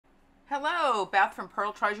Hello, Beth from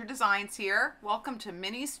Pearl Treasure Designs here. Welcome to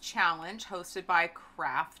Minnie's Challenge, hosted by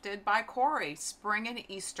Crafted by Corie, Spring and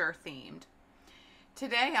Easter themed.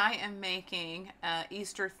 Today I am making an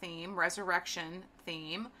Easter theme, resurrection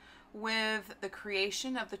theme, with the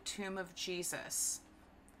creation of the tomb of Jesus.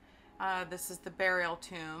 This is the burial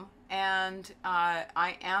tomb, and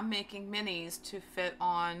I am making minis to fit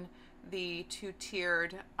on the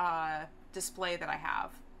two-tiered display that I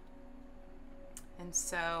have. And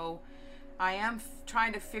so I am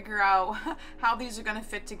trying to figure out how these are going to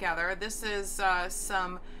fit together. This is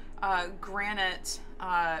some granite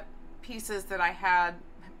pieces that I had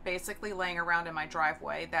basically laying around in my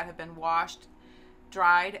driveway that have been washed,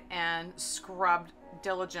 dried, and scrubbed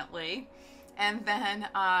diligently. And then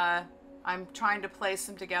I'm trying to place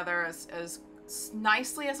them together as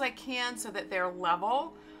nicely as I can so that they're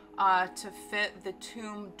level to fit the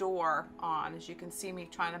tomb door on. As you can see me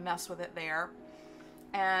trying to mess with it there.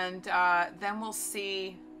 And then we'll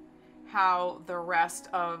see how the rest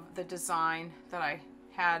of the design that I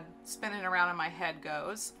had spinning around in my head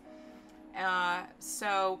goes.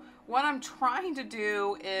 So what I'm trying to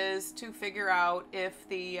do is to figure out if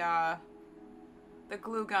the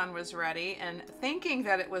glue gun was ready, and thinking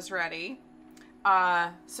that it was ready.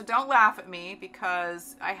 So don't laugh at me,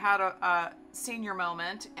 because I had a senior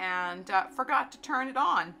moment and forgot to turn it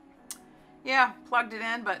on. Yeah, plugged it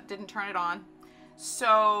in but didn't turn it on.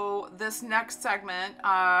 So this next segment,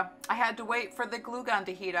 I had to wait for the glue gun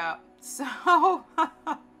to heat up. So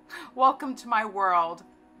welcome to my world.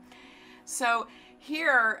 So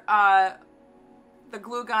here, the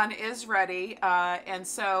glue gun is ready. And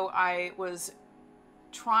so I was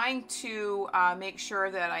trying to make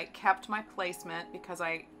sure that I kept my placement, because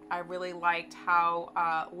I really liked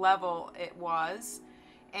how level it was.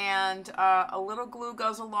 And a little glue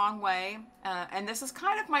goes a long way. And this is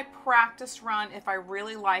kind of my practice run. If I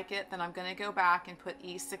really like it, then I'm going to go back and put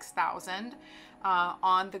E6000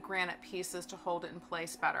 on the granite pieces to hold it in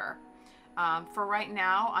place better. For right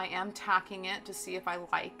now, I am tacking it to see if I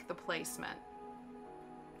like the placement.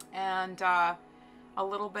 And a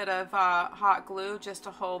little bit of hot glue just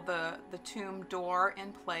to hold the tomb door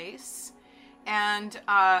in place. And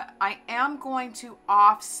I am going to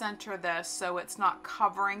off-center this so it's not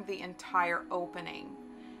covering the entire opening.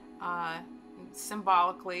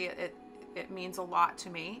 Symbolically, it means a lot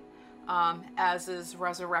to me, as is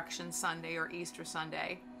Resurrection Sunday or Easter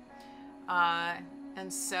Sunday.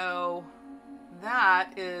 And so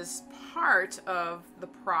that is part of the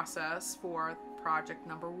process for project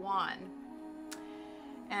number 1.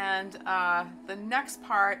 And the next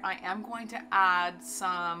part, I am going to add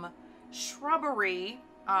some shrubbery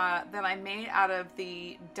that I made out of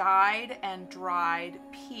the dyed and dried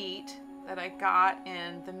peat that I got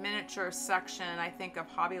in the miniature section, I think, of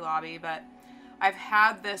Hobby Lobby. But I've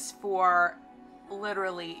had this for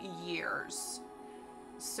literally years.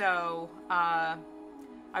 So I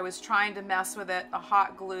was trying to mess with it. The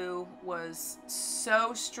hot glue was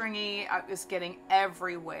so stringy, it was getting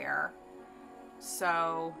everywhere.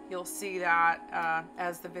 So you'll see that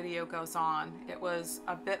as the video goes on. It was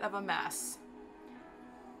a bit of a mess.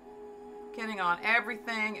 Getting on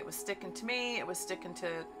everything. It was sticking to me. It was sticking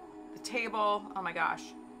to the table. Oh my gosh.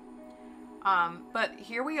 But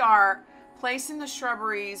here we are, placing the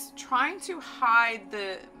shrubberies, trying to hide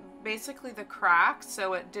basically the cracks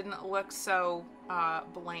so it didn't look so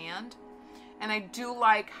bland. And I do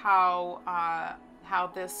like how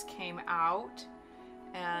this came out.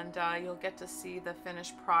 And you'll get to see the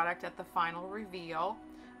finished product at the final reveal.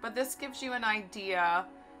 But this gives you an idea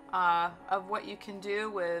of what you can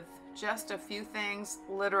do with just a few things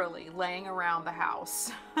literally laying around the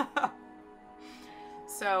house.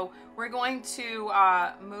 So we're going to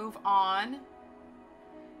move on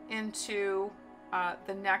into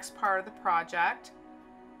the next part of the project.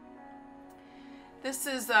 This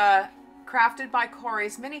is Crafted by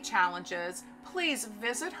Corie's mini challenges. Please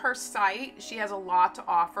visit her site. She has a lot to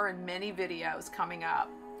offer and many videos coming up.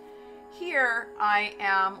 Here I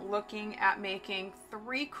am looking at making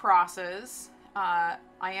 3 crosses. I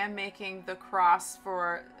am making the cross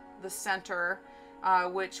for the center,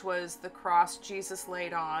 which was the cross Jesus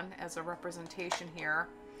laid on as a representation here.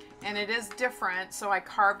 And it is different, so I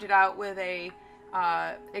carved it out with a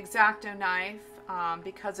exacto knife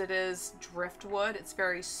because it is driftwood. It's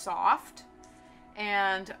very soft.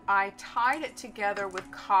 And I tied it together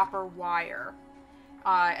with copper wire.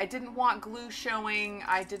 I didn't want glue showing.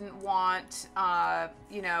 I didn't want,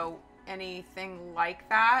 you know, anything like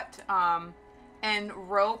that. And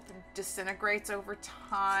rope disintegrates over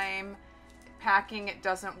time. Packing it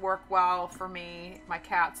doesn't work well for me. My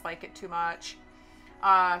cats like it too much.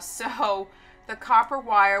 So the copper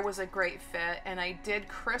wire was a great fit, and I did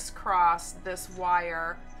crisscross this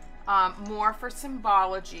wire more for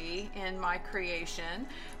symbology in my creation,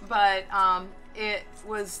 but it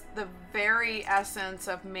was the very essence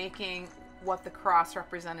of making what the cross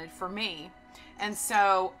represented for me. And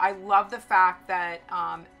so I love the fact that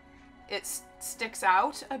it sticks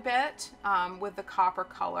out a bit with the copper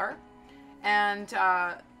color, and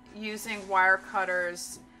using wire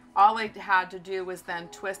cutters, all I had to do was then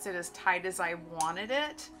twist it as tight as I wanted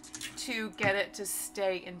it to get it to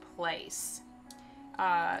stay in place.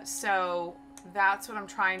 So that's what I'm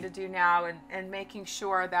trying to do now, and making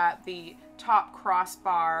sure that the top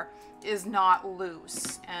crossbar is not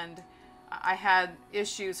loose. And I had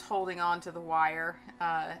issues holding on to the wire,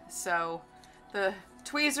 so the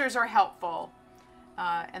tweezers are helpful.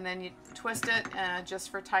 And then you twist it just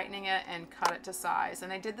for tightening it and cut it to size.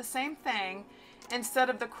 And I did the same thing. Instead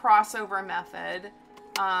of the crossover method,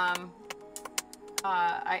 I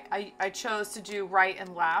chose to do right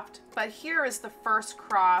and left. But here is the first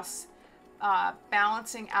cross,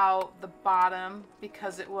 balancing out the bottom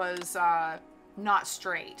because it was not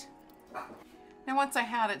straight. Now once I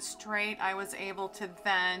had it straight, I was able to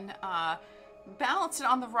then balance it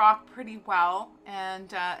on the rock pretty well, and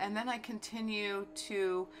then I continue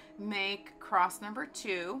to make cross number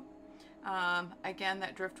 2. Again,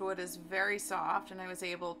 that driftwood is very soft, and I was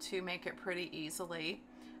able to make it pretty easily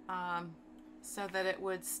so that it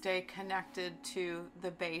would stay connected to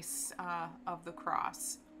the base of the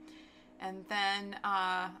cross. And then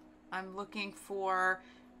I'm looking for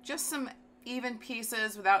just some even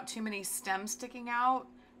pieces without too many stems sticking out,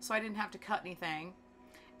 so I didn't have to cut anything.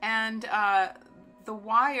 And the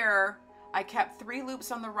wire, I kept 3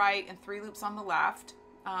 loops on the right and 3 loops on the left,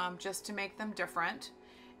 just to make them different,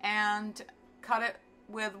 and cut it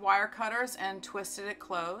with wire cutters and twisted it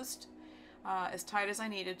closed as tight as I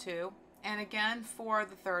needed to. And again for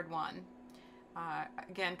the third one,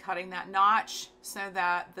 again cutting that notch so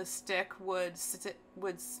that the stick would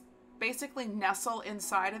basically nestle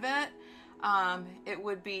inside of it. It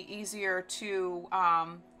would be easier to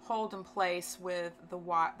hold in place with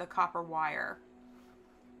the copper wire.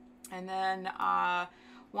 And then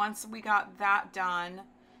once we got that done,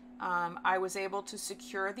 I was able to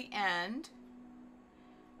secure the end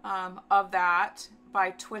of that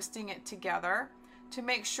by twisting it together to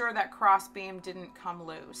make sure that cross beam didn't come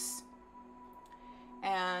loose,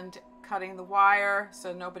 and cutting the wire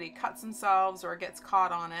so nobody cuts themselves or gets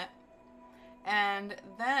caught on it. And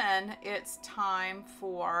then it's time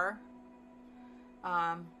for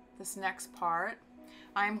this next part.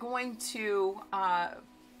 I'm going to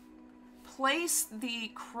place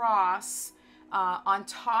the cross on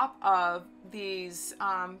top of these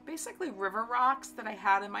basically river rocks that I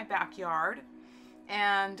had in my backyard.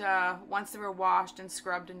 And once they were washed and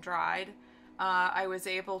scrubbed and dried, I was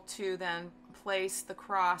able to then place the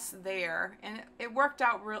cross there, and it worked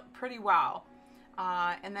out pretty well.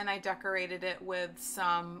 And then I decorated it with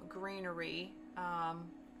some greenery,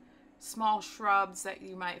 small shrubs that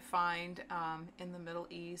you might find in the Middle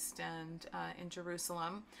East and in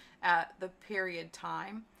Jerusalem at the period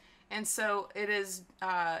time. And so it is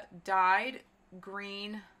dyed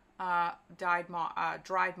green, dried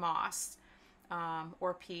moss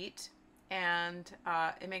or peat, and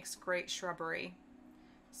it makes great shrubbery.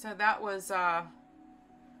 So that was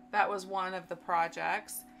one of the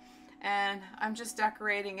projects. And I'm just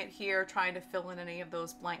decorating it here, trying to fill in any of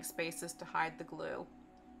those blank spaces to hide the glue.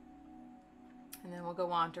 And then we'll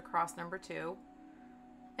go on to cross number 2.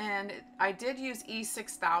 And I did use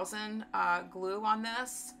E6000 glue on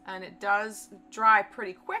this, and it does dry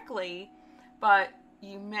pretty quickly, but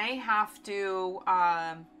you may have to,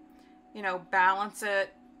 you know, balance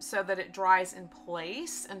it so that it dries in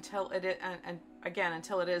place until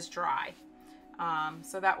until it is dry.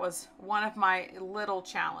 So that was one of my little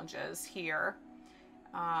challenges here,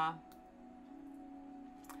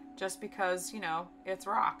 just because, you know, it's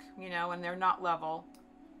rock, you know, and they're not level.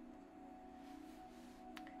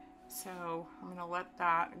 So I'm going to let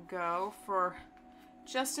that go for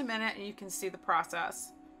just a minute, and you can see the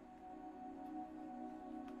process.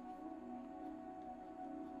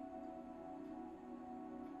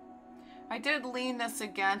 I did lean this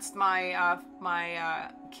against my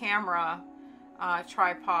camera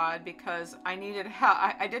tripod because I needed help.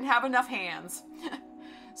 I didn't have enough hands.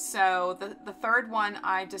 So the third one,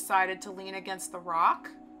 I decided to lean against the rock.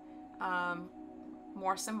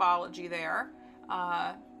 More symbology there.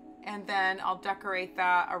 And then I'll decorate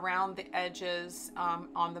that around the edges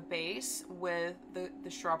on the base with the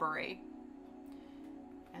shrubbery.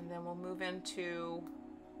 And then we'll move into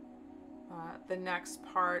the next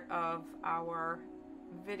part of our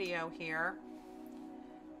video here.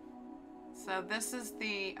 So this is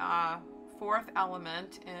the fourth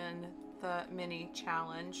element in the mini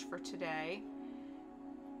challenge for today.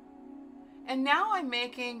 And now I'm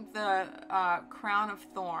making the crown of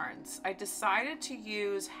thorns. I decided to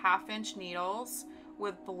use 1/2" needles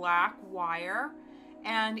with black wire.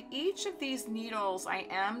 And each of these needles I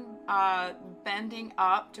am bending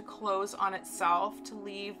up to close on itself to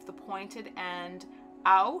leave the pointed end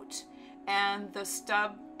out and the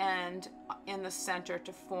stub end in the center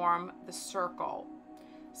to form the circle,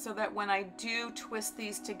 so that when I do twist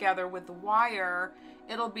these together with the wire,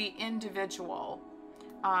 it'll be individual.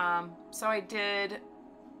 So I did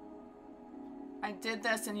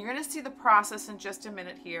this, and you're going to see the process in just a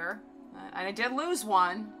minute here. And I did lose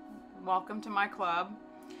one. Welcome to my club.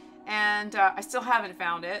 And I still haven't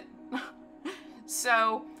found it.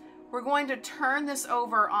 So we're going to turn this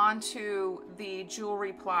over onto the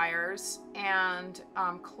jewelry pliers and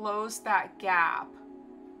close that gap.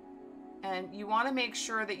 And you want to make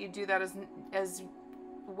sure that you do that as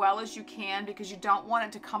well as you can, because you don't want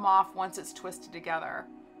it to come off once it's twisted together.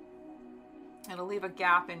 It'll leave a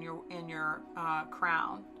gap in your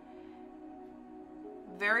crown.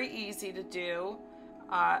 Very easy to do.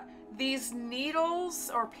 These needles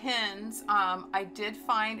or pins I did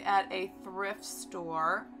find at a thrift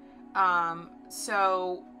store,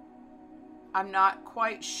 so I'm not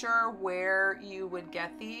quite sure where you would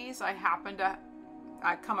get these. I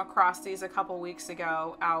come across these a couple weeks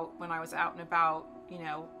ago when I was out and about, you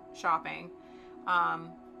know, shopping,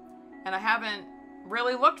 and I haven't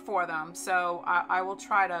really looked for them, so I will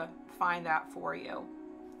try to find that for you.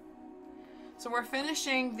 So we're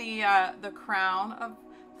finishing the crown of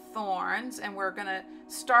thorns, and we're gonna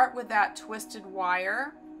start with that twisted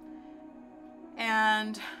wire.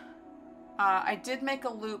 And I did make a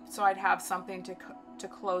loop so I'd have something to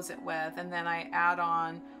close it with, and then I add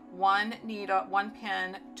on one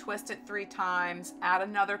pin, twist it 3 times, add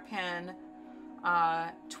another pin,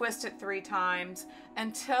 twist it 3 times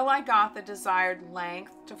until I got the desired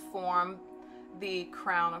length to form the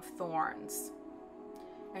crown of thorns.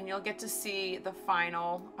 And you'll get to see the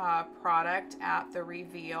final product at the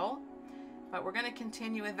reveal. But we're going to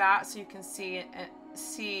continue with that so you can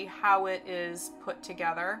see how it is put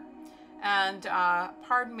together. And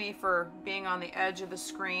pardon me for being on the edge of the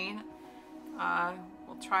screen.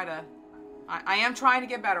 We'll try to, I am trying to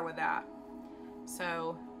get better with that.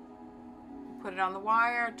 So put it on the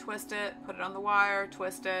wire, twist it, put it on the wire,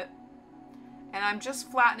 twist it. And I'm just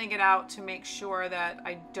flattening it out to make sure that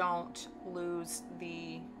I don't lose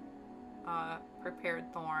the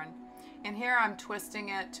prepared thorn. And here I'm twisting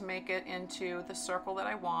it to make it into the circle that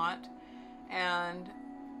I want, and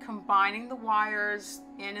combining the wires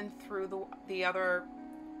in and through the other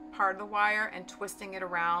part of the wire and twisting it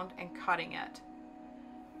around and cutting it.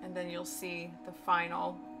 And then you'll see the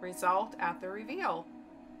final result at the reveal.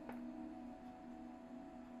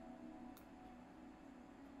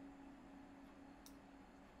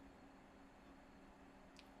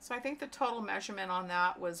 So I think the total measurement on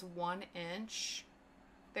that was 1 inch,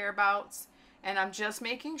 thereabouts. And I'm just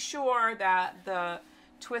making sure that the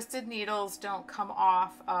twisted needles don't come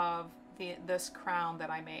off of this crown that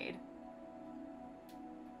I made.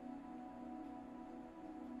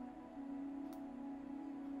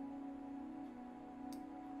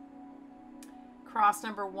 Cross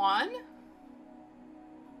number 1.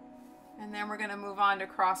 And then we're going to move on to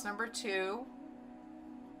cross number 2.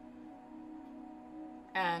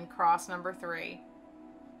 And cross number 3.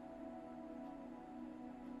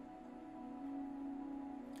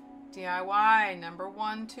 DIY number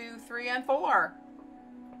 1, 2, 3, and 4.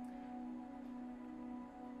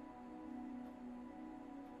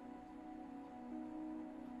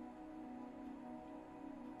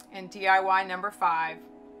 And DIY number 5.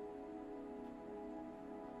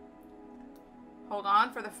 Hold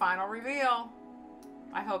on for the final reveal.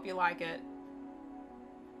 I hope you like it.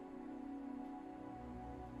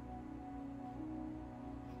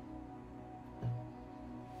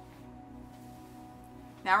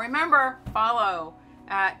 Now remember, follow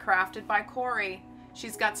at Crafted by Corie.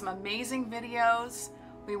 She's got some amazing videos.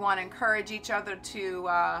 We want to encourage each other to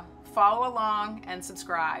follow along and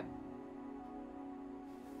subscribe.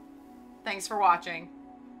 Thanks for watching.